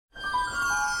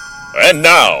And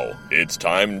now, it's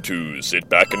time to sit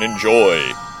back and enjoy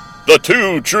the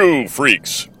Two True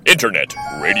Freaks Internet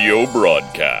Radio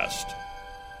Broadcast.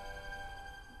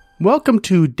 Welcome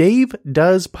to Dave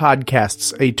Does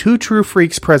Podcasts, a Two True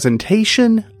Freaks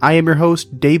presentation. I am your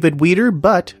host, David Weeder,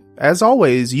 but as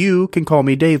always, you can call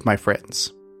me Dave, my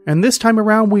friends. And this time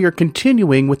around, we are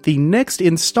continuing with the next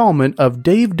installment of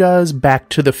Dave Does Back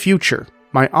to the Future,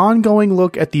 my ongoing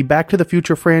look at the Back to the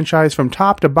Future franchise from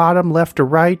top to bottom, left to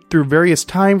right, through various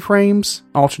time frames,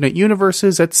 alternate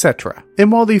universes, etc.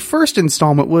 And while the first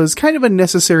installment was kind of a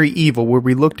necessary evil where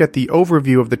we looked at the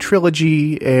overview of the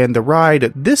trilogy and the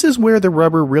ride, this is where the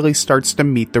rubber really starts to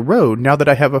meet the road. Now that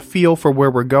I have a feel for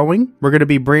where we're going, we're going to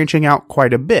be branching out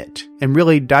quite a bit and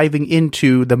really diving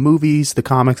into the movies, the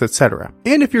comics, etc.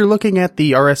 And if you're looking at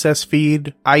the RSS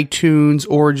feed, iTunes,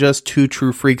 or just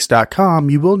twotruefreaks.com,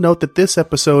 you will note that this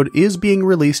episode is being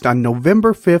released on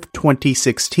November 5th,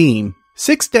 2016.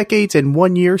 6 decades and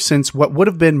 1 year since what would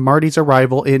have been Marty's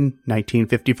arrival in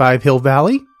 1955 Hill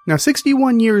Valley. Now,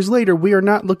 61 years later, we are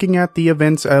not looking at the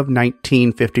events of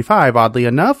 1955, oddly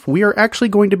enough. We are actually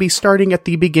going to be starting at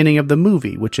the beginning of the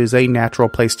movie, which is a natural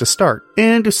place to start.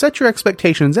 And to set your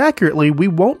expectations accurately, we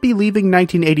won't be leaving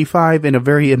 1985 in a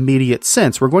very immediate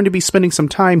sense. We're going to be spending some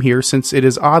time here since it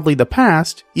is oddly the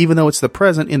past, even though it's the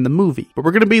present in the movie. But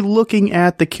we're going to be looking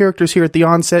at the characters here at the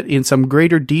onset in some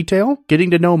greater detail, getting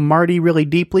to know Marty really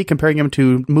deeply, comparing him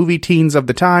to movie teens of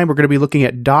the time. We're going to be looking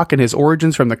at Doc and his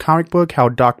origins from the comic book, how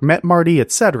Doc met Marty,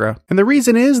 etc. And the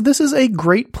reason is, this is a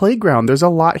great playground. There's a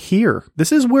lot here.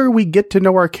 This is where we get to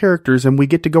know our characters and we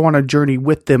get to go on a journey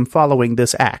with them following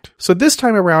this act. So this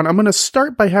time around, I'm going to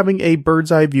start by having a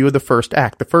bird's eye view of the first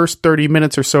act, the first 30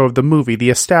 minutes or so of the movie, the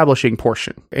establishing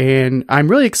portion. And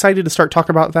I'm really excited to start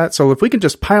talking about that. So if we can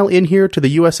just pile in here to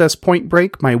the USS Point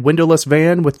Break, my windowless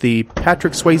van with the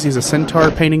Patrick Swayze's a centaur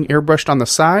painting airbrushed on the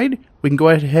side, we can go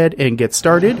ahead and get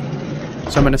started.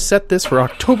 So I'm going to set this for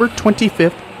October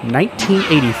 25th,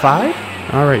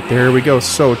 1985. All right, there we go.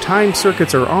 So time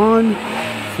circuits are on.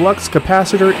 Flux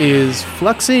capacitor is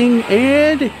fluxing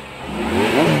and...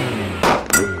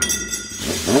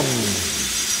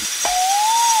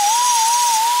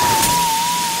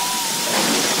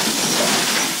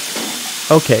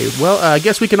 Okay, well, I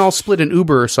guess we can all split an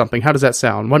Uber or something. How does that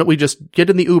sound? Why don't we just get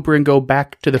in the Uber and go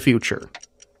back to the future?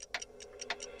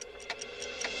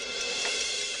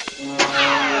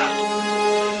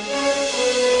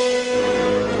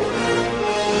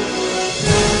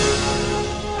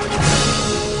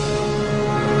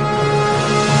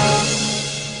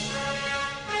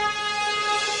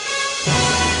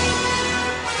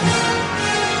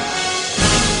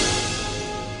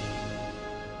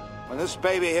 When this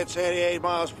baby hits 88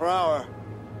 miles per hour,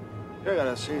 you're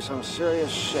gonna see some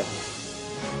serious shit.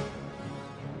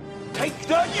 Take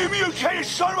that, you mutated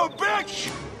son of a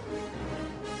bitch!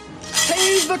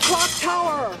 Save the clock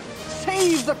tower!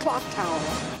 Save the clock tower!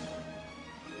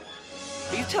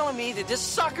 Are you telling me that this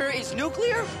sucker is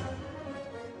nuclear?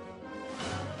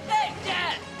 Hey,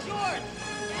 Dad! George!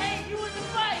 Hey, you in the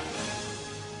fight!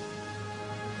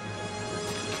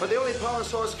 But the only power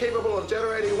source capable of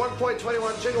generating 1.21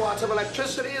 gigawatts of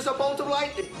electricity is a bolt of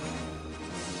lightning.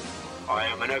 I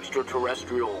am an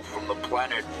extraterrestrial from the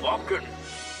planet Vulcan.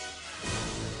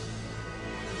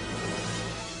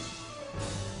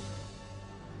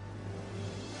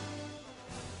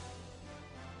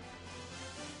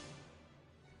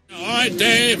 All right,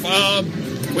 Dave,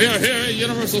 we are here at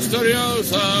Universal Studios,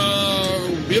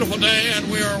 beautiful day,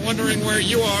 and we are wondering where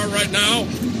you are right now.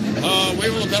 We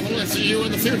will definitely see you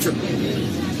in the future.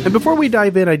 And before we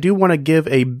dive in, I do want to give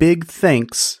a big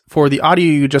thanks for the audio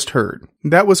you just heard.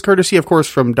 That was courtesy, of course,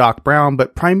 from Doc Brown,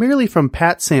 but primarily from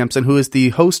Pat Sampson, who is the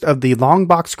host of the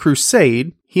Longbox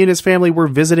Crusade. He and his family were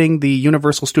visiting the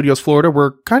Universal Studios Florida,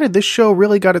 where kind of this show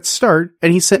really got its start,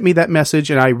 and he sent me that message,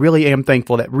 and I really am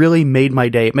thankful. That really made my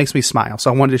day. It makes me smile,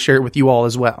 so I wanted to share it with you all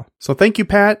as well. So thank you,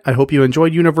 Pat. I hope you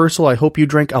enjoyed Universal. I hope you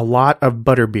drank a lot of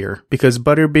butterbeer, because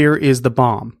butterbeer is the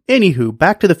bomb. Anywho,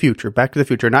 Back to the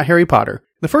Future, not Harry Potter.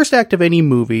 The first act of any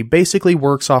movie basically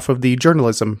works off of the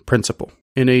journalism principle.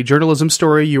 In a journalism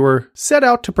story, you are set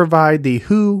out to provide the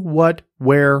who, what,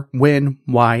 where, when,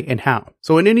 why, and how.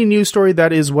 So in any news story,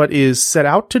 that is what is set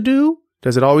out to do.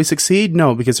 Does it always succeed?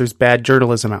 No, because there's bad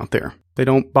journalism out there. They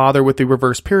don't bother with the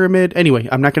reverse pyramid. Anyway,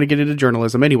 I'm not going to get into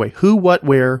journalism. Anyway, who, what,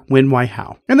 where, when, why,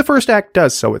 how. And the first act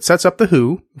does so. It sets up the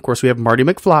who. Of course, we have Marty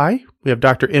McFly. We have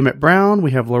Dr. Emmett Brown,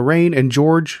 we have Lorraine and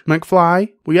George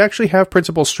McFly, we actually have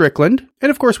Principal Strickland, and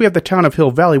of course we have the town of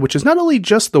Hill Valley, which is not only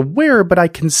just the where, but I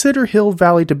consider Hill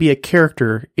Valley to be a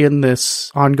character in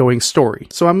this ongoing story.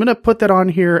 So I'm going to put that on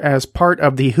here as part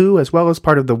of the who as well as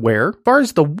part of the where. As far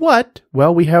as the what,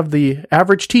 well, we have the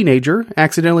average teenager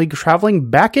accidentally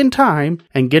traveling back in time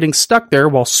and getting stuck there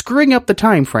while screwing up the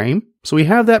time frame. So we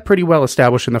have that pretty well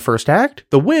established in the first act.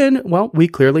 The when, well, we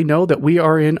clearly know that we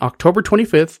are in October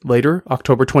 25th, later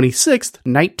October 26th,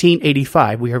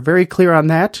 1985. We are very clear on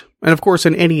that. And of course,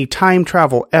 in any time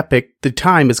travel epic, the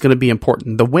time is going to be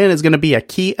important. The when is going to be a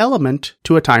key element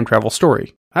to a time travel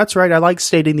story. That's right, I like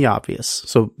stating the obvious.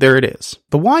 So there it is.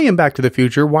 The why in Back to the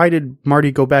Future, why did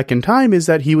Marty go back in time, is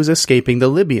that he was escaping the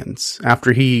Libyans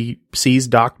after he sees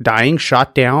Doc dying,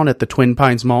 shot down at the Twin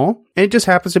Pines Mall. And it just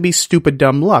happens to be stupid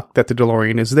dumb luck that the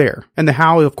DeLorean is there. And the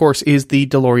how, of course, is the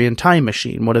DeLorean time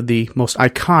machine, one of the most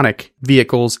iconic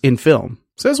vehicles in film.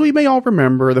 So as we may all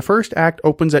remember, the first act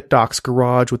opens at Doc's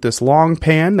garage with this long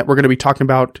pan that we're going to be talking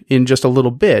about in just a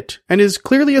little bit, and is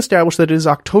clearly established that it is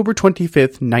October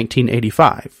 25th,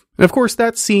 1985. And of course,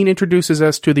 that scene introduces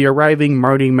us to the arriving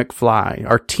Marty McFly,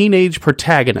 our teenage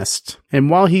protagonist.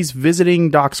 And while he's visiting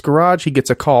Doc's garage, he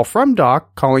gets a call from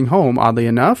Doc, calling home, oddly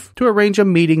enough, to arrange a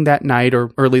meeting that night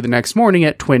or early the next morning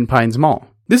at Twin Pines Mall.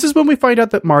 This is when we find out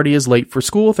that Marty is late for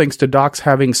school thanks to Doc's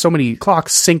having so many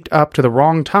clocks synced up to the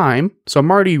wrong time. So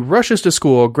Marty rushes to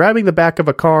school, grabbing the back of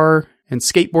a car and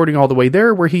skateboarding all the way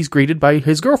there, where he's greeted by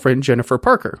his girlfriend, Jennifer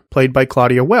Parker, played by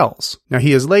Claudia Wells. Now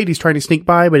he is late, he's trying to sneak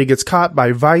by, but he gets caught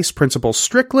by Vice Principal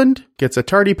Strickland, gets a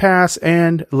tardy pass,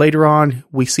 and later on,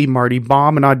 we see Marty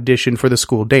bomb an audition for the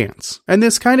school dance. And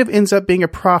this kind of ends up being a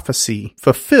prophecy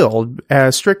fulfilled,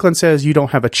 as Strickland says, you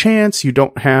don't have a chance, you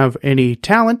don't have any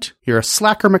talent, you're a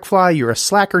slacker, McFly, you're a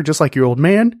slacker just like your old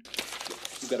man.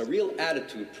 You've got a real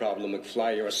attitude problem,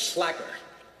 McFly, you're a slacker.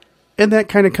 And that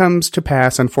kind of comes to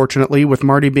pass, unfortunately, with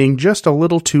Marty being just a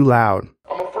little too loud.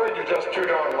 I'm afraid you're just too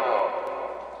darn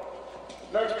loud.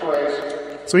 Next,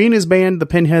 please. So he and his band, the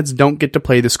Pinheads, don't get to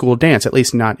play the school dance, at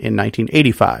least not in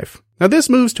 1985. Now this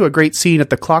moves to a great scene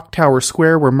at the Clock Tower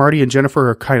Square where Marty and Jennifer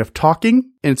are kind of talking,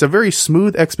 and it's a very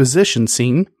smooth exposition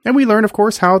scene, and we learn, of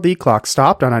course, how the clock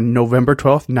stopped on November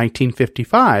 12th,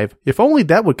 1955. If only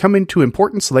that would come into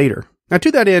importance later. Now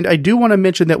to that end, I do want to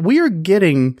mention that we are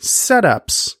getting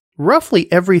setups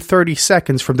roughly every 30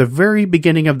 seconds from the very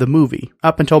beginning of the movie,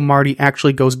 up until Marty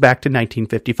actually goes back to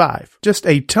 1955. Just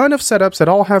a ton of setups that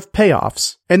all have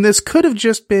payoffs, and this could have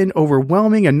just been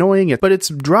overwhelming, annoying, but it's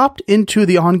dropped into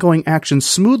the ongoing action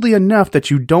smoothly enough that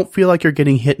you don't feel like you're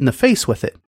getting hit in the face with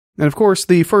it. And of course,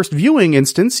 the first viewing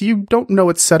instance, you don't know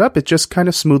it's set up, it's just kind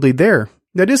of smoothly there.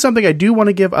 That is something I do want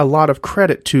to give a lot of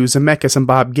credit to Zemeckis and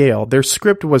Bob Gale. Their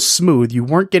script was smooth. You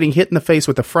weren't getting hit in the face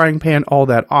with a frying pan all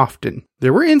that often.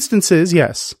 There were instances,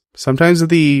 yes. Sometimes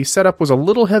the setup was a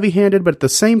little heavy-handed, but at the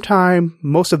same time,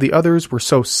 most of the others were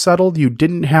so subtle you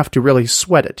didn't have to really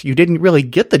sweat it. You didn't really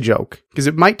get the joke, because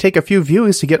it might take a few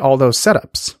viewings to get all those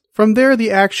setups. From there,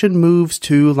 the action moves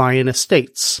to Lyon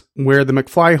Estates, where the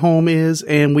McFly home is,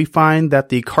 and we find that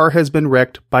the car has been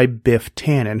wrecked by Biff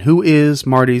Tannen, who is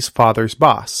Marty's father's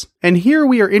boss. And here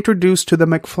we are introduced to the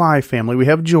McFly family. We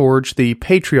have George, the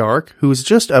patriarch, who is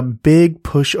just a big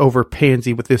pushover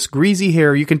pansy with this greasy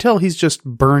hair. You can tell he's just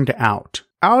burned out.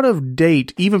 Out of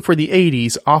date, even for the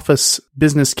 80s, office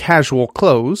business casual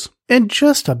clothes. And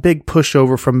just a big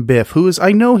pushover from Biff, who is,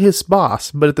 I know, his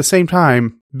boss, but at the same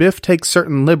time, Biff takes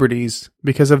certain liberties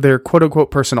because of their quote-unquote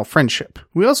personal friendship.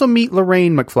 We also meet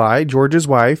Lorraine McFly, George's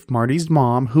wife, Marty's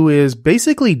mom, who is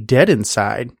basically dead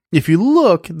inside. If you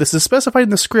look, this is specified in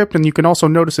the script, and you can also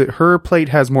notice that her plate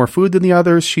has more food than the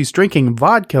others. She's drinking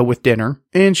vodka with dinner,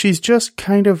 and she's just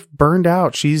kind of burned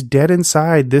out. She's dead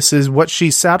inside. This is what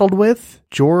she's saddled with,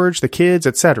 George, the kids,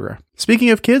 etc. Speaking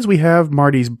of kids, we have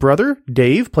Marty's brother,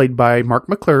 Dave, played by Mark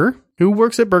McClure, who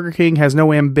works at Burger King, has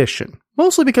no ambition.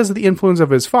 Mostly because of the influence of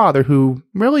his father, who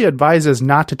really advises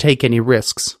not to take any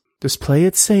risks. Just play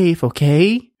it safe,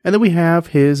 okay? And then we have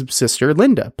his sister,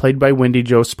 Linda, played by Wendy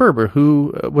Jo Sperber,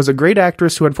 who was a great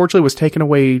actress who unfortunately was taken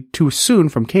away too soon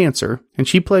from cancer. And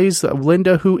she plays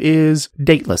Linda, who is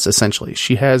dateless, essentially.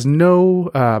 She has no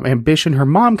ambition. Her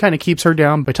mom kind of keeps her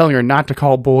down by telling her not to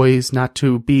call boys, not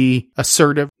to be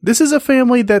assertive. This is a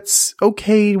family that's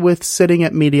okay with sitting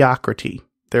at mediocrity.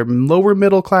 They're lower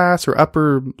middle class or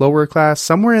upper lower class,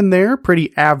 somewhere in there,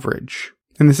 pretty average.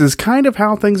 And this is kind of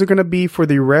how things are going to be for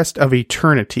the rest of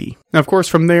eternity. Now, of course,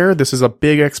 from there, this is a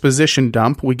big exposition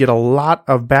dump. We get a lot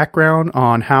of background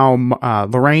on how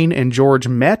Lorraine and George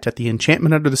met at the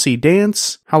Enchantment Under the Sea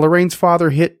dance, how Lorraine's father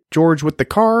hit George with the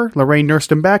car, Lorraine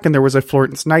nursed him back, and there was a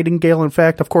Florence Nightingale. In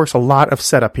fact, of course, a lot of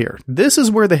setup here. This is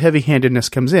where the heavy-handedness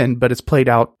comes in, but it's played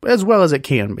out as well as it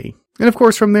can be. And of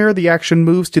course, from there, the action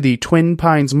moves to the Twin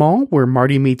Pines Mall, where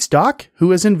Marty meets Doc,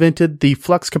 who has invented the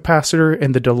flux capacitor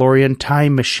and the DeLorean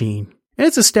time machine. And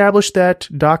it's established that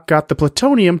Doc got the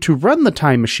plutonium to run the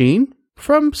time machine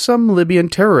from some Libyan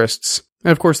terrorists.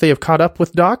 And of course, they have caught up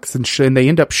with Doc, and they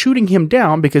end up shooting him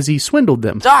down because he swindled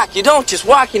them. Doc, you don't just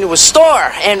walk into a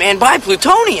store and buy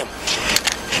plutonium.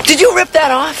 Did you rip that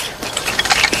off?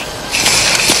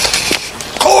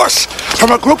 Of course!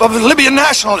 From a group of Libyan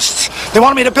nationalists. They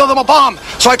wanted me to build them a bomb,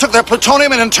 so I took their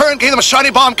plutonium and in turn gave them a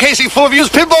shiny bomb casing full of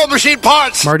used pinball machine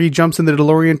parts! Marty jumps in the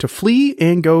DeLorean to flee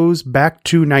and goes back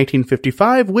to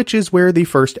 1955, which is where the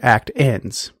first act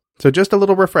ends. So just a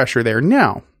little refresher there.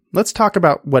 Now, let's talk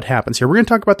about what happens here. We're going to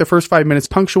talk about the first 5 minutes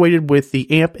punctuated with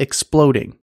the amp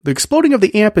exploding. The exploding of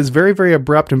the amp is very, very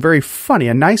abrupt and very funny.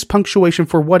 A nice punctuation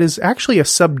for what is actually a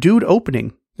subdued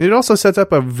opening. It also sets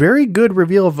up a very good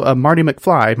reveal of Marty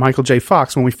McFly, Michael J.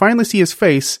 Fox. When we finally see his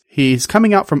face, he's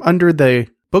coming out from under the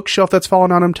bookshelf that's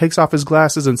fallen on him, takes off his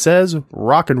glasses, and says,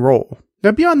 "Rock and roll."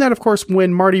 Now, beyond that, of course,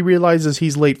 when Marty realizes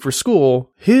he's late for school,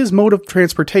 his mode of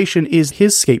transportation is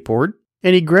his skateboard,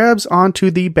 and he grabs onto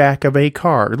the back of a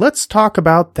car. Let's talk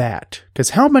about that,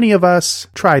 because how many of us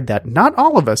tried that? Not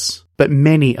all of us, but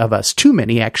many of us. Too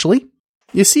many, actually.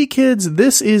 You see, kids,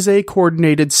 this is a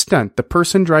coordinated stunt. The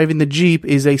person driving the Jeep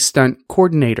is a stunt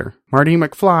coordinator. Marty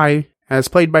McFly, as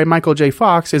played by Michael J.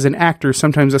 Fox, is an actor,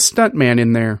 sometimes a stuntman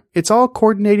in there. It's all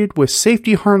coordinated with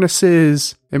safety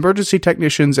harnesses, emergency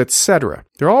technicians, etc.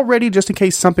 They're all ready just in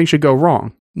case something should go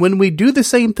wrong. When we do the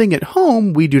same thing at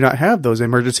home, we do not have those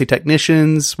emergency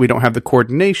technicians, we don't have the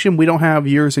coordination, we don't have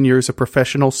years and years of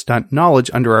professional stunt knowledge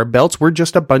under our belts. We're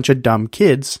just a bunch of dumb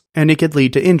kids, and it could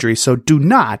lead to injury. So do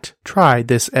not try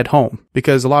this at home,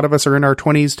 because a lot of us are in our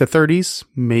 20s to 30s,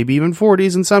 maybe even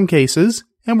 40s in some cases,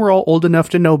 and we're all old enough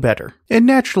to know better. And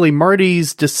naturally,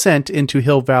 Marty's descent into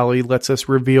Hill Valley lets us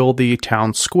reveal the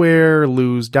town square,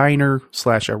 Lou's Diner /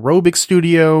 aerobic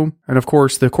studio, and of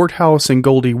course the courthouse and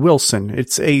Goldie Wilson.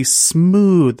 It's a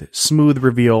smooth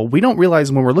reveal. We don't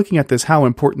realize when we're looking at this how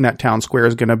important that town square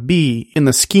is going to be in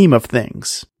the scheme of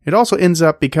things. It also ends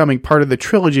up becoming part of the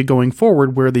trilogy going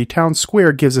forward, where the town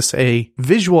square gives us a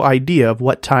visual idea of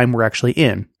what time we're actually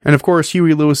in. And of course,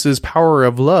 Huey Lewis's power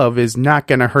of love is not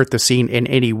going to hurt the scene in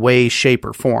any way, shape,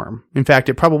 or form. In fact,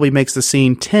 it probably makes the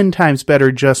scene 10 times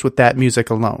better just with that music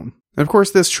alone. Of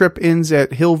course, this trip ends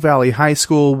at Hill Valley High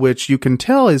School, which you can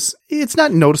tell it's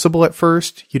not noticeable at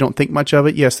first. You don't think much of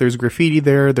it. Yes, there's graffiti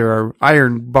there. There are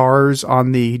iron bars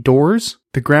on the doors.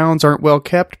 The grounds aren't well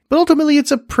kept, but ultimately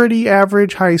it's a pretty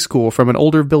average high school from an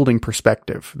older building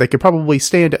perspective. They could probably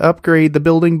stand to upgrade the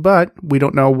building, but we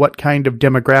don't know what kind of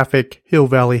demographic Hill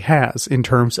Valley has in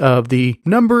terms of the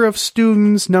number of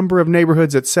students, number of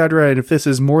neighborhoods, etc., and if this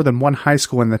is more than one high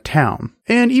school in the town.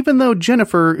 And even though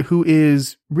Jennifer, who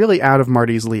is really out of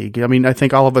Marty's league, I mean, I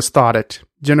think all of us thought it,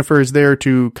 Jennifer is there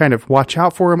to kind of watch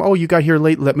out for him. Oh, you got here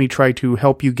late, let me try to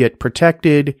help you get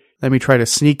protected. Let me try to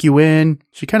sneak you in.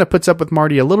 She kind of puts up with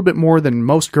Marty a little bit more than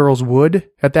most girls would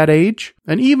at that age.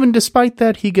 And even despite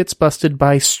that, he gets busted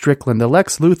by Strickland, the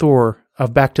Lex Luthor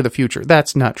of Back to the Future.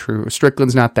 That's not true.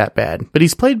 Strickland's not that bad. But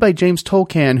he's played by James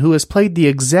Tolkan, who has played the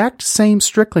exact same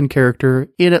Strickland character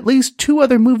in at least 2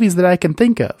 other movies that I can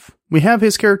think of. We have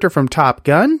his character from Top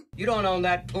Gun. You don't own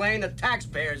that plane, the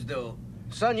taxpayers do.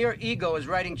 Son, your ego is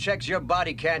writing checks your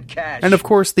body can't cash. And of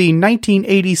course, the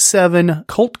 1987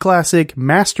 cult classic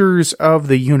Masters of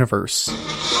the Universe.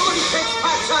 Somebody takes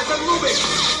 5 shots and move it!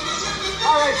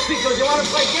 All right, Pico, you want to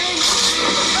play games?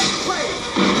 Let's play!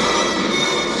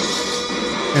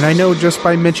 And I know just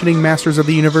by mentioning Masters of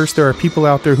the Universe, there are people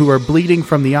out there who are bleeding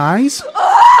from the eyes.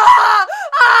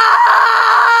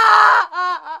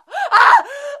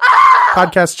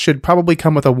 Podcasts should probably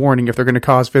come with a warning if they're going to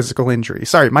cause physical injury.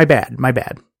 Sorry, my bad.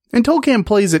 And Tolkien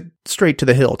plays it straight to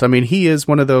the hilt. I mean, he is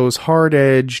one of those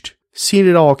hard-edged,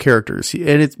 seen-it-all characters.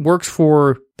 And it works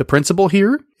for the principal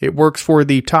here. It works for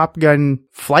the Top Gun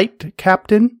flight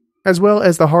captain, as well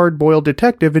as the hard-boiled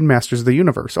detective in Masters of the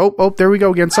Universe. Oh, there we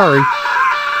go again. Sorry.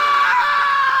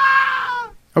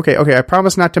 Okay, I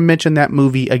promise not to mention that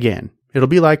movie again. It'll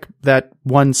be like that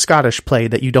one Scottish play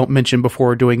that you don't mention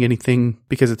before doing anything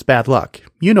because it's bad luck.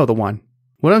 You know the one.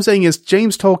 What I'm saying is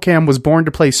James Tolkien was born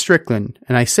to play Strickland,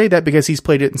 and I say that because he's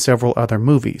played it in several other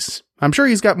movies. I'm sure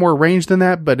he's got more range than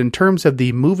that, but in terms of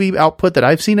the movie output that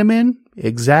I've seen him in,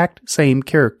 exact same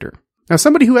character. Now,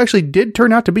 somebody who actually did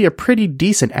turn out to be a pretty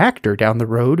decent actor down the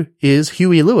road is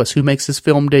Huey Lewis, who makes his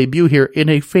film debut here in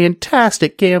a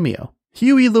fantastic cameo.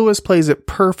 Huey Lewis plays it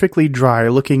perfectly dry,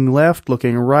 looking left,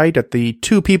 looking right at the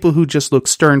two people who just look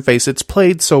stern-faced. It's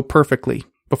played so perfectly,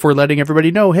 before letting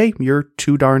everybody know, hey, you're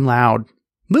too darn loud.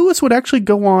 Lewis would actually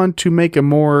go on to make a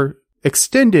more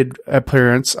extended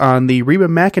appearance on the Reba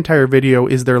McEntire video,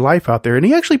 Is There Life Out There? And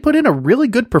he actually put in a really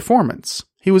good performance.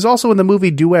 He was also in the movie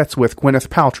Duets with Gwyneth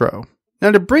Paltrow.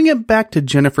 Now, to bring it back to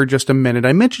Jennifer just a minute,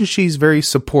 I mentioned she's very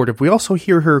supportive. We also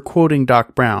hear her quoting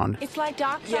Doc Brown. It's like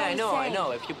Doc's always saying. I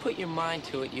know. If you put your mind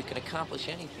to it, you can accomplish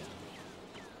anything.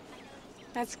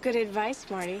 That's good advice,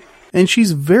 Marty. And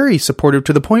she's very supportive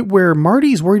to the point where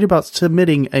Marty's worried about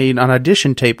submitting an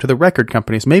audition tape to the record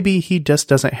companies. Maybe he just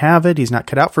doesn't have it. He's not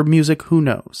cut out for music. Who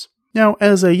knows? Now,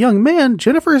 as a young man,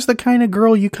 Jennifer is the kind of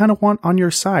girl you kind of want on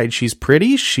your side. She's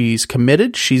pretty. She's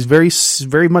committed. She's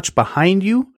very much behind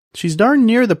you. She's darn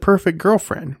near the perfect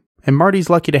girlfriend. And Marty's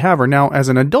lucky to have her. Now, as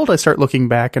an adult, I start looking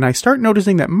back and I start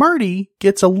noticing that Marty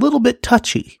gets a little bit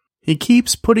touchy. He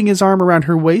keeps putting his arm around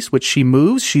her waist, which she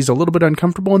moves. She's a little bit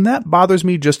uncomfortable, and that bothers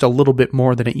me just a little bit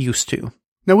more than it used to.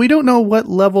 Now, we don't know what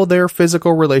level their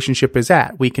physical relationship is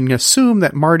at. We can assume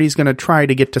that Marty's going to try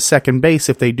to get to second base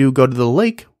if they do go to the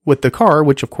lake with the car,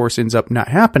 which of course ends up not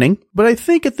happening. But I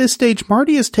think at this stage,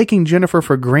 Marty is taking Jennifer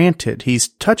for granted. He's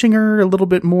touching her a little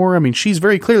bit more. I mean, she's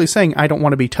very clearly saying, I don't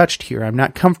want to be touched here. I'm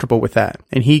not comfortable with that.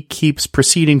 And he keeps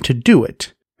proceeding to do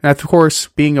it. And of course,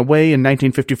 being away in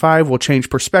 1955 will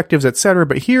change perspectives, etc.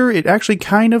 But here, it actually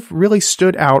kind of really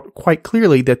stood out quite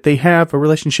clearly that they have a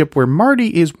relationship where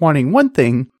Marty is wanting one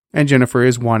thing and Jennifer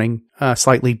is wanting a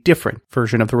slightly different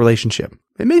version of the relationship.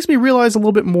 It makes me realize a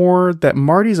little bit more that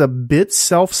Marty's a bit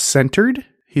self-centered.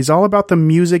 He's all about the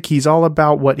music. He's all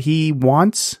about what he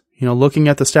wants. You know, looking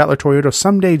at the Statler Toyota,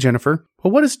 someday, Jennifer.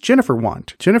 Well, what does Jennifer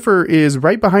want? Jennifer is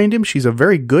right behind him. She's a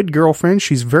very good girlfriend.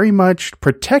 She's very much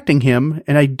protecting him,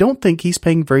 and I don't think he's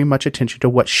paying very much attention to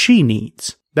what she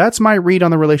needs. That's my read on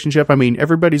the relationship. I mean,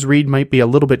 everybody's read might be a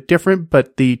little bit different,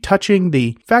 but the touching,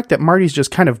 the fact that Marty's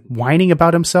just kind of whining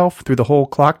about himself through the whole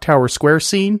Clock Tower Square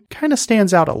scene kind of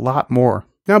stands out a lot more.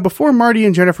 Now, before Marty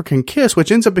and Jennifer can kiss,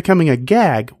 which ends up becoming a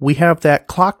gag, we have that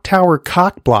clock tower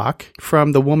cock block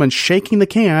from the woman shaking the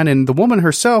can, and the woman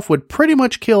herself would pretty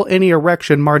much kill any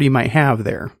erection Marty might have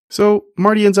there. So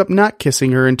Marty ends up not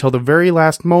kissing her until the very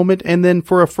last moment, and then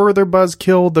for a further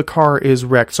buzzkill, the car is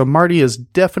wrecked. So Marty is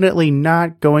definitely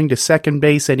not going to second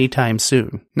base anytime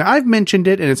soon. Now, I've mentioned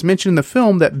it, and it's mentioned in the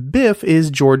film, that Biff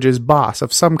is George's boss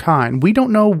of some kind. We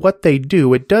don't know what they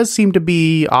do. It does seem to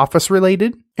be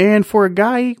office-related. And for a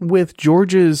guy with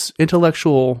George's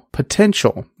intellectual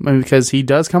potential, because he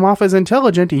does come off as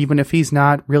intelligent, even if he's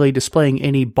not really displaying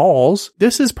any balls,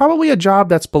 this is probably a job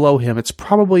that's below him. It's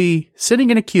probably sitting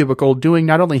in a cubicle doing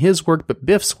not only his work, but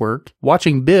Biff's work,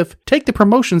 watching Biff take the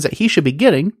promotions that he should be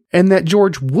getting, and that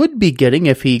George would be getting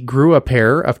if he grew a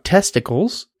pair of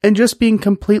testicles, and just being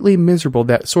completely miserable,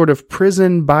 that sort of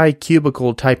prison by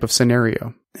cubicle type of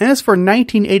scenario. As for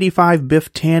 1985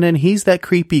 Biff Tannen, he's that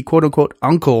creepy quote-unquote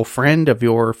uncle friend of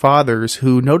your father's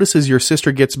who notices your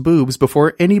sister gets boobs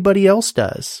before anybody else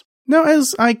does. Now,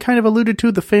 as I kind of alluded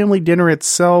to, the family dinner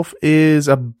itself is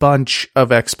a bunch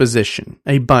of exposition.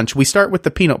 A bunch. We start with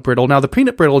the peanut brittle. Now, the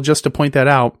peanut brittle, just to point that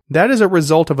out, that is a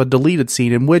result of a deleted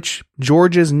scene in which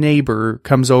George's neighbor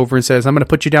comes over and says, I'm going to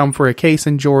put you down for a case,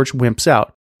 and George wimps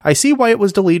out. I see why it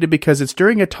was deleted because it's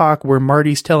during a talk where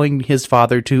Marty's telling his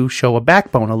father to show a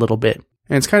backbone a little bit.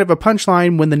 And it's kind of a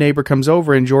punchline when the neighbor comes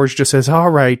over and George just says,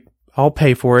 all right, I'll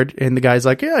pay for it. And the guy's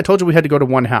like, yeah, I told you we had to go to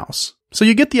one house. So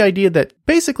you get the idea that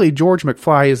basically George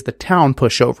McFly is the town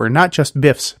pushover, not just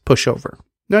Biff's pushover.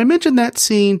 Now, I mentioned that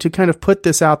scene to kind of put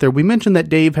this out there. We mentioned that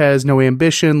Dave has no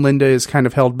ambition. Linda is kind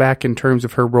of held back in terms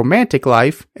of her romantic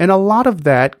life. And a lot of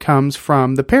that comes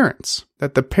from the parents.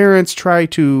 That the parents try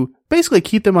to basically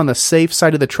keep them on the safe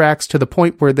side of the tracks to the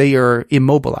point where they are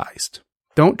immobilized.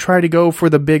 Don't try to go for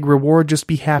the big reward, just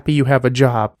be happy you have a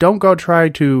job. Don't go try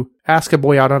to ask a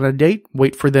boy out on a date,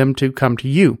 wait for them to come to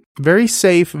you. Very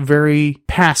safe, very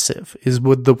passive is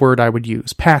the word I would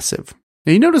use, passive.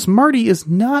 Now you notice Marty is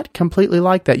not completely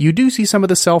like that. You do see some of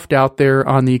the self-doubt there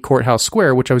on the courthouse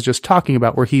square, which I was just talking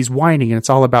about, where he's whining and it's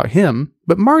all about him.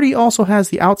 But Marty also has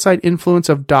the outside influence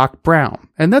of Doc Brown.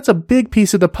 And that's a big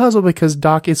piece of the puzzle because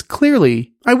Doc is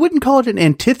clearly, I wouldn't call it an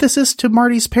antithesis to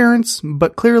Marty's parents,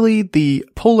 but clearly the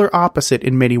polar opposite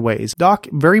in many ways. Doc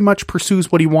very much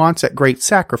pursues what he wants at great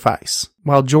sacrifice,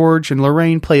 while George and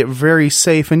Lorraine play it very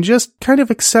safe and just kind of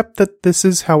accept that this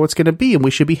is how it's going to be and we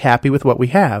should be happy with what we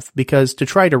have, because to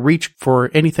try to reach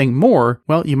for anything more,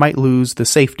 well, you might lose the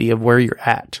safety of where you're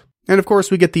at. And of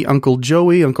course, we get the Uncle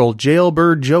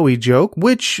Jailbird Joey joke,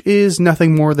 which is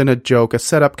nothing more than a joke, a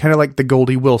setup kind of like the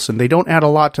Goldie Wilson. They don't add a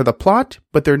lot to the plot,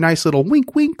 but they're nice little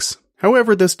wink winks.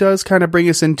 However, this does kind of bring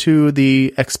us into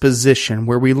the exposition,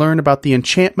 where we learn about the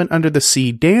Enchantment Under the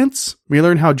Sea dance. We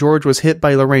learn how George was hit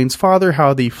by Lorraine's father,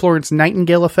 how the Florence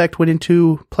Nightingale effect went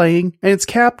into playing, and it's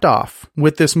capped off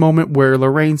with this moment where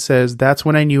Lorraine says, "That's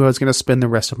when I knew I was going to spend the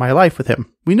rest of my life with him."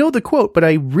 We know the quote, but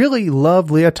I really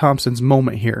love Leah Thompson's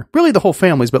moment here. Really the whole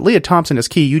family's, but Leah Thompson is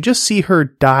key. You just see her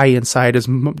die inside as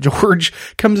George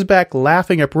comes back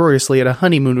laughing uproariously at a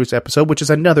Honeymooners episode, which is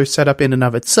another setup in and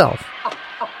of itself.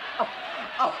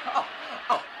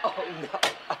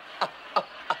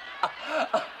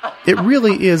 It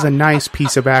really is a nice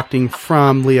piece of acting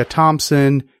from Leah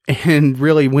Thompson, and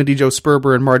really Wendy Jo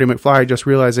Sperber and Marty McFly just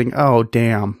realizing, oh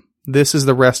damn, this is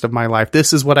the rest of my life.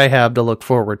 This is what I have to look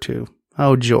forward to.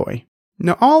 Oh joy.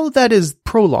 Now all of that is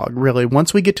prologue, really.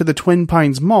 Once we get to the Twin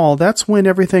Pines Mall, that's when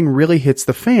everything really hits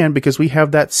the fan, because we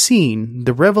have that scene,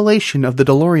 the revelation of the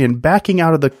DeLorean backing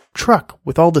out of the truck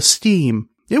with all the steam.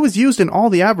 It was used in all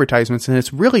the advertisements, and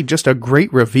it's really just a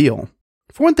great reveal.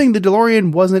 For one thing, the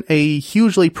DeLorean wasn't a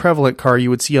hugely prevalent car you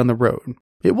would see on the road.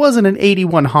 It wasn't an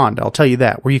 81 Honda, I'll tell you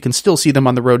that, where you can still see them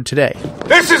on the road today.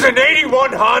 This is an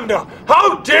 81 Honda!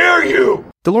 How dare you!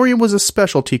 DeLorean was a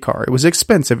specialty car. It was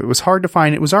expensive. It was hard to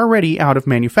find. It was already out of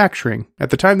manufacturing. At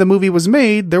the time the movie was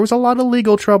made, there was a lot of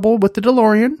legal trouble with the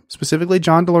DeLorean, specifically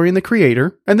John DeLorean, the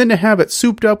creator. And then to have it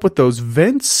souped up with those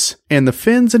vents and the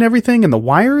fins and everything and the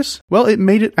wires, well, it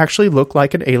made it actually look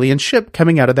like an alien ship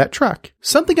coming out of that truck.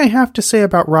 Something I have to say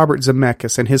about Robert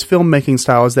Zemeckis and his filmmaking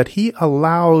style is that he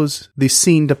allows the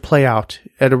scene to play out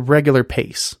at a regular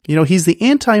pace. You know, he's the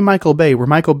anti-Michael Bay, where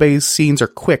Michael Bay's scenes are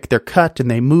quick, they're cut, and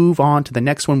they move on to the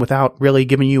next one without really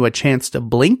giving you a chance to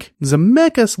blink.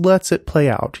 Zemeckis lets it play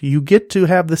out. You get to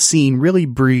have the scene really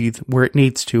breathe where it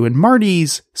needs to, and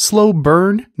Marty's slow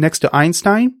burn next to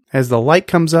Einstein, as the light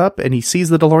comes up and he sees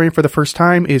the DeLorean for the first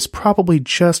time, is probably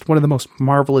just one of the most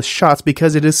marvelous shots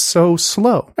because it is so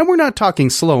slow. And we're not talking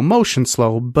slow motion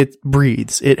slow, but it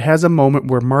breathes. It has a moment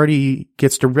where Marty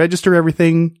gets to register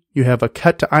everything. You have a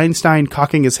cut to Einstein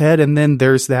cocking his head, and then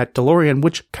there's that DeLorean,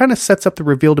 which kind of sets up the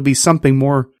reveal to be something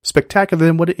more spectacular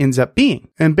than what it ends up being.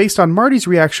 And based on Marty's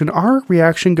reaction, our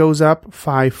reaction goes up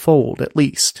fivefold at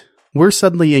least. We're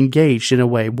suddenly engaged in a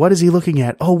way. What is he looking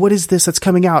at? Oh, what is this that's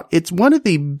coming out? It's one of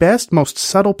the best, most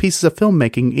subtle pieces of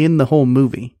filmmaking in the whole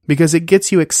movie, because it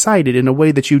gets you excited in a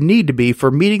way that you need to be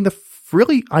for meeting the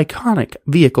really iconic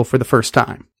vehicle for the first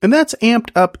time. And that's amped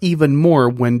up even more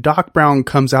when Doc Brown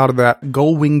comes out of that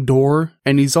gull-wing door,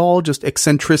 and he's all just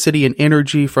eccentricity and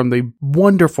energy from the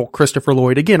wonderful Christopher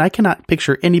Lloyd. Again, I cannot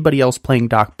picture anybody else playing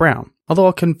Doc Brown. Although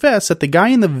I'll confess that the guy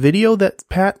in the video that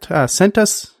Pat sent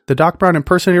us, the Doc Brown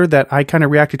impersonator that I kind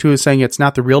of reacted to as saying it's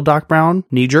not the real Doc Brown,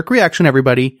 knee-jerk reaction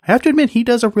everybody, I have to admit he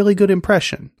does a really good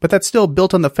impression. But that's still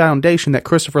built on the foundation that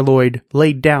Christopher Lloyd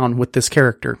laid down with this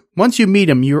character. Once you meet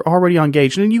him, you're already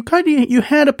engaged, and you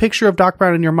had a picture of Doc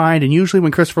Brown in your mind, and usually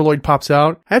when Christopher Lloyd pops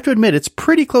out, I have to admit it's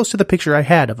pretty close to the picture I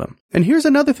had of him. And here's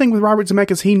another thing with Robert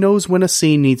Zemeckis, he knows when a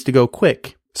scene needs to go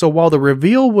quick. So while the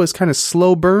reveal was kind of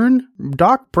slow burn,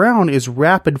 Doc Brown is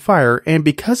rapid fire, and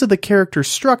because of the character's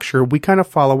structure, we kind of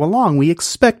follow along. We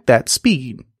expect that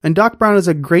speed. And Doc Brown is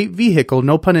a great vehicle,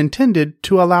 no pun intended,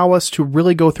 to allow us to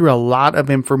really go through a lot of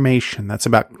information that's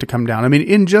about to come down. I mean,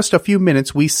 in just a few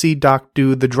minutes, we see Doc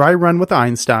do the dry run with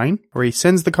Einstein, where he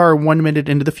sends the car 1 minute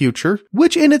into the future,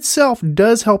 which in itself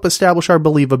does help establish our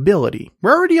believability.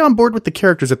 We're already on board with the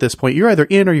characters at this point. You're either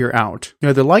in or you're out. You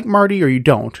either like Marty or you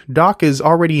don't. Doc is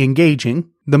already engaging.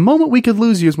 The moment we could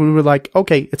lose you is when we were like,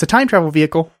 okay, it's a time travel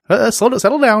vehicle.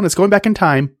 Settle down. It's going back in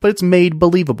time, but it's made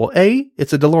believable.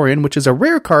 It's a DeLorean, which is a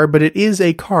rare car, but it is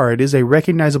a car. It is a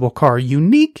recognizable car.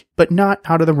 Unique, but not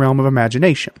out of the realm of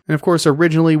imagination. And of course,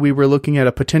 originally we were looking at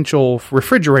a potential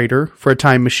refrigerator for a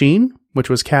time machine, which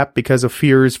was capped because of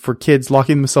fears for kids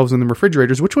locking themselves in the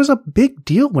refrigerators, which was a big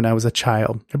deal when I was a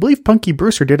child. I believe Punky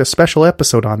Brewster did a special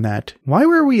episode on that. Why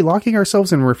were we locking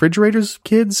ourselves in refrigerators,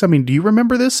 kids? I mean, do you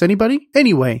remember this? Anybody?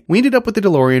 Anyway, we ended up with the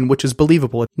DeLorean, which is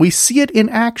believable. We see it in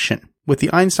action. With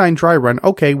the Einstein dry run,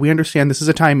 okay, we understand this is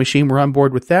a time machine, we're on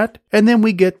board with that. And then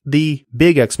we get the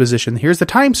big exposition. Here's the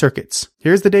time circuits.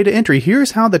 Here's the data entry.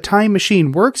 Here's how the time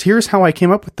machine works. Here's how I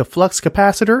came up with the flux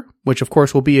capacitor, which of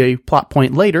course will be a plot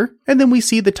point later. And then we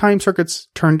see the time circuits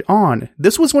turned on.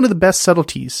 This was one of the best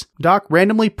subtleties. Doc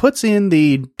randomly puts in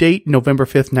the date November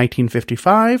 5th,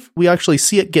 1955. We actually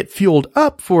see it get fueled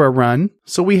up for a run.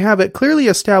 So we have it clearly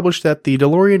established that the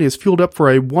DeLorean is fueled up for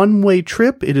a one-way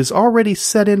trip. It is already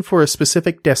set in for a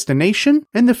specific destination,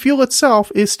 and the fuel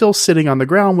itself is still sitting on the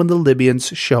ground when the Libyans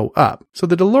show up. So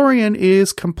the DeLorean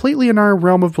is completely in our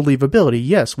realm of believability.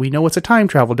 Yes, we know it's a time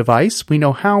travel device. We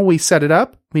know how we set it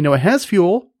up. We know it has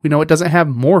fuel. We know it doesn't have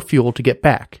more fuel to get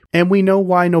back. And we know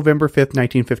why November 5th,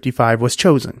 1955 was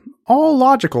chosen. All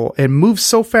logical and moves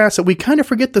so fast that we kind of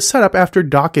forget the setup after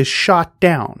Doc is shot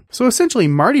down. So essentially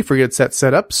Marty forgets that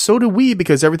setup, so do we,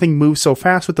 because everything moves so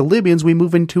fast with the Libyans we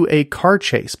move into a car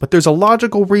chase. But there's a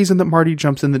logical reason that Marty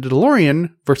jumps in the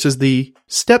DeLorean versus the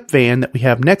step van that we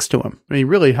have next to him. I mean,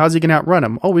 really, how's he going to outrun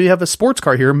him? Oh, we have a sports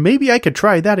car here. Maybe I could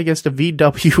try that against a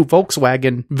VW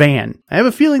Volkswagen van. I have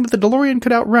a feeling that the DeLorean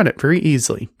could outrun it very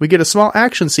easily. We get a small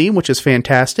action scene, which is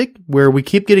fantastic, where we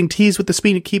keep getting teased with the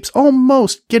speed. It keeps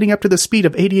almost getting up to the speed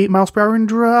of 88 miles per hour and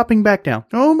dropping back down.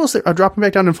 Almost there, dropping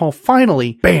back down and fall.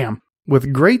 Finally, bam!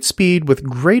 With great speed, with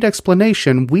great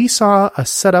explanation, we saw a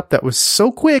setup that was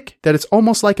so quick that it's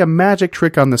almost like a magic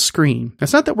trick on the screen.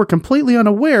 It's not that we're completely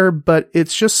unaware, but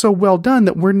it's just so well done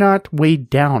that we're not weighed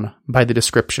down by the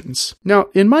descriptions. Now,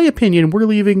 in my opinion, we're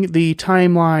leaving the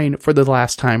timeline for the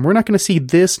last time. We're not going to see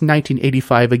this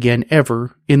 1985 again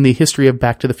ever in the history of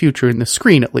Back to the Future, in the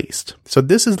screen at least. So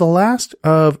this is the last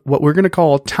of what we're going to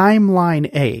call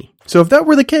Timeline A. So if that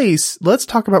were the case, let's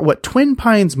talk about what Twin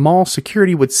Pines Mall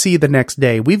security would see the next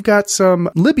day. We've got some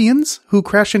Libyans who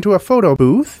crash into a photo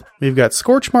booth. We've got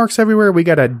scorch marks everywhere. We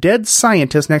got a dead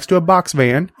scientist next to a box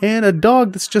van and a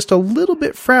dog that's just a little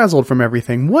bit frazzled from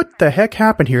everything. What the heck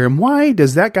happened here? And why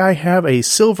does that guy have a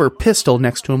silver pistol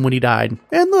next to him when he died?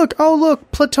 And look,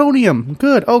 plutonium.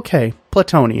 Good, okay,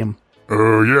 plutonium. Yeah,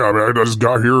 I mean, I just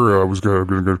got here. I was going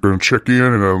to check in,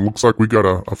 and it looks like we got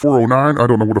a 409. I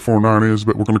don't know what a 409 is,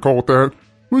 but we're going to call it that.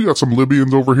 We got some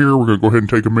Libyans over here. We're going to go ahead and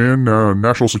take them in,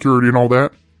 national security and all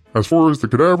that. As far as the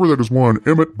cadaver, that is one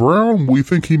Emmett Brown. We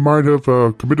think he might have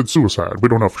committed suicide. We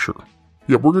don't know for sure.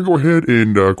 Yeah, we're going to go ahead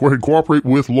and cooperate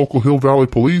with local Hill Valley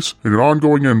Police in an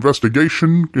ongoing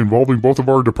investigation involving both of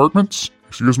our departments.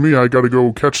 Excuse me, I gotta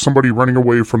go catch somebody running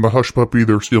away from the hush puppy.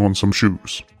 They're stealing some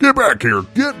shoes. Get back here!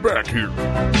 Get back here!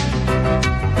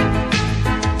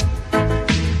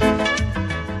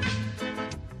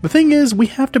 The thing is, we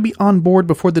have to be on board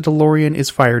before the DeLorean is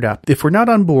fired up. If we're not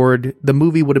on board, the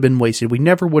movie would have been wasted. We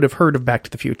never would have heard of Back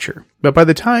to the Future. But by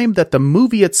the time that the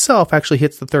movie itself actually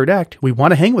hits the third act, we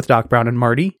want to hang with Doc Brown and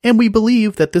Marty, and we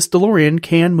believe that this DeLorean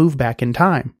can move back in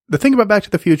time. The thing about Back to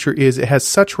the Future is it has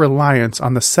such reliance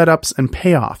on the setups and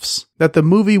payoffs that the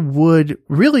movie would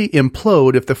really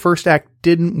implode if the first act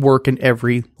didn't work in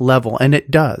every level. And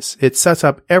it does. It sets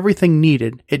up everything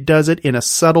needed. It does it in a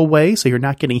subtle way, so you're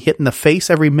not getting hit in the face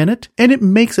every minute. And it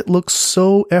makes it look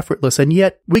so effortless. And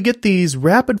yet, we get these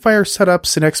rapid-fire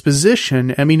setups and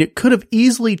exposition. I mean, it could have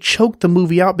easily choked the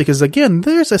movie out because, again,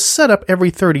 there's a setup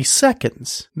every 30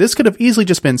 seconds. This could have easily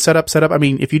just been setup. I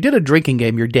mean, if you did a drinking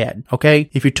game, you're dead, okay?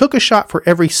 If you took a shot for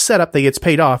every setup that gets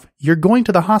paid off, you're going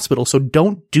to the hospital, so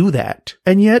don't do that.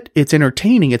 And yet, it's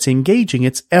entertaining, it's engaging,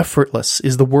 it's effortless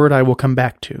is the word I will come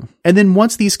back to. And then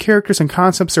once these characters and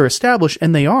concepts are established,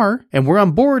 and they are, and we're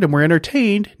on board and we're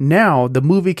entertained, now the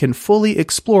movie can fully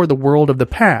explore the world of the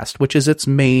past, which is its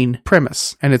main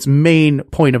premise and its main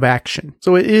point of action.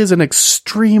 So it is an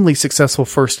extremely successful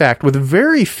first act with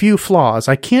very few flaws.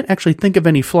 I can't actually think of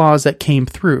any flaws that came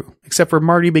through, except for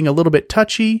Marty being a little bit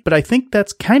touchy, but I think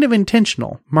that's kind of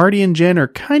intentional. Marty and Jen are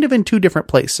kind of in two different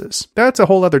places. That's a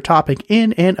whole other topic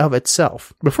in and of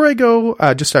itself. Before I go,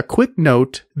 just a quick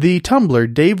note. The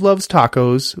Tumblr, Dave Loves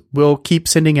Tacos, will keep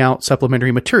sending out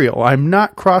supplementary material. I'm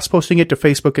not cross-posting it to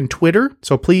Facebook and Twitter,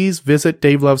 so please visit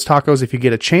Dave Loves Tacos if you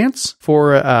get a chance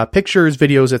for pictures,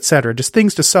 videos, etc. Just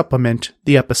things to supplement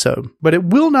the episode. But it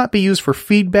will not be used for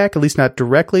feedback, at least not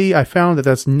directly. I found that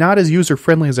that's not as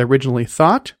user-friendly as I originally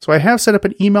thought. So I have set up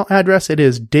an email address. It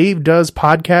is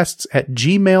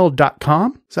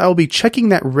davedoespodcasts@gmail.com. So I will be checking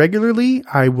that regularly.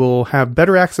 I will have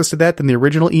better access to that than the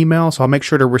original email, so I'll make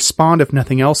sure to respond if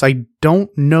nothing else. I don't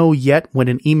know yet when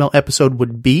an email episode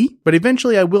would be, but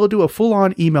eventually I will do a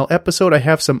full-on email episode. I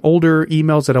have some older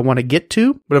emails that I want to get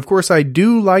to, but of course I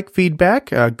do like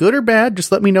feedback, good or bad.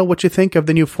 Just let me know what you think of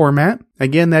the new format.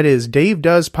 Again, that is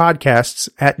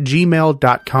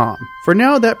davedoespodcasts@gmail.com. For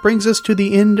now, that brings us to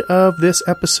the end of this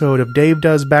episode of Dave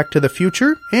Does Back to the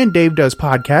Future and Dave Does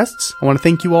Podcasts. I want to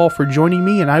thank you all for joining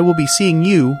me, and I will be seeing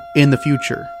you in the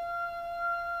future.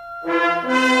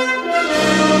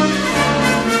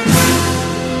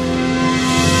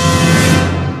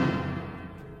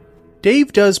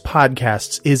 Dave Does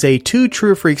Podcasts is a Two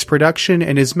True Freaks production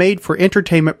and is made for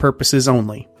entertainment purposes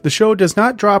only. The show does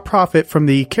not draw profit from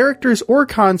the characters or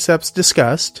concepts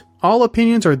discussed. All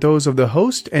opinions are those of the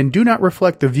host and do not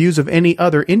reflect the views of any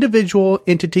other individual,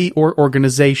 entity, or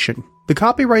organization. The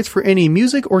copyrights for any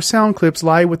music or sound clips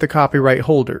lie with the copyright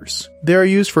holders. They are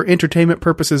used for entertainment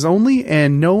purposes only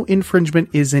and no infringement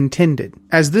is intended,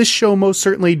 as this show most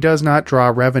certainly does not draw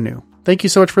revenue. Thank you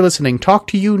so much for listening. Talk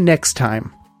to you next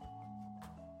time.